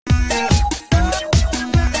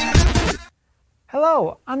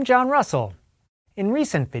Hello, I'm John Russell. In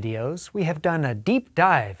recent videos, we have done a deep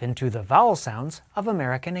dive into the vowel sounds of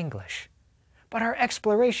American English. But our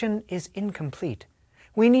exploration is incomplete.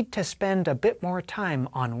 We need to spend a bit more time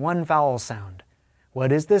on one vowel sound.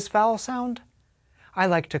 What is this vowel sound? I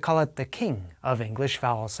like to call it the king of English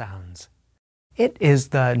vowel sounds. It is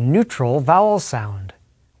the neutral vowel sound.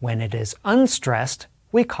 When it is unstressed,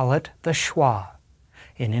 we call it the schwa.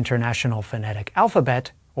 In International Phonetic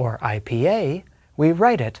Alphabet, or IPA, we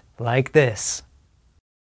write it like this.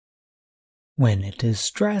 When it is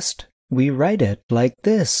stressed, we write it like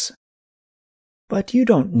this. But you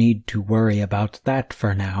don't need to worry about that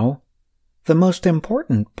for now. The most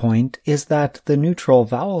important point is that the neutral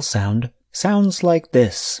vowel sound sounds like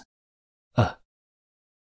this.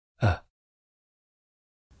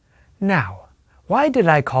 Now, why did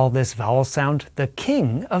I call this vowel sound the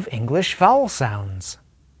king of English vowel sounds?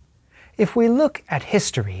 If we look at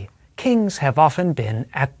history, kings have often been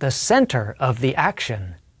at the center of the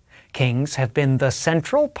action. Kings have been the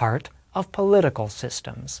central part of political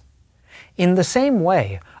systems. In the same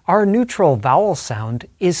way, our neutral vowel sound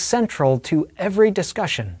is central to every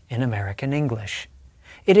discussion in American English.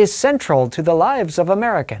 It is central to the lives of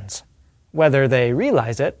Americans, whether they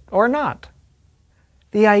realize it or not.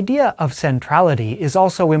 The idea of centrality is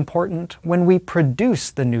also important when we produce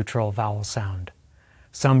the neutral vowel sound.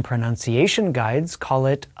 Some pronunciation guides call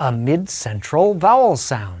it a mid-central vowel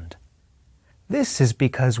sound. This is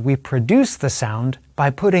because we produce the sound by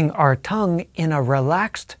putting our tongue in a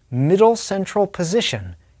relaxed middle central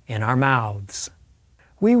position in our mouths.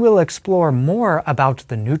 We will explore more about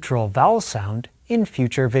the neutral vowel sound in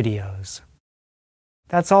future videos.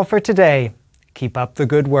 That's all for today. Keep up the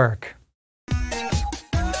good work.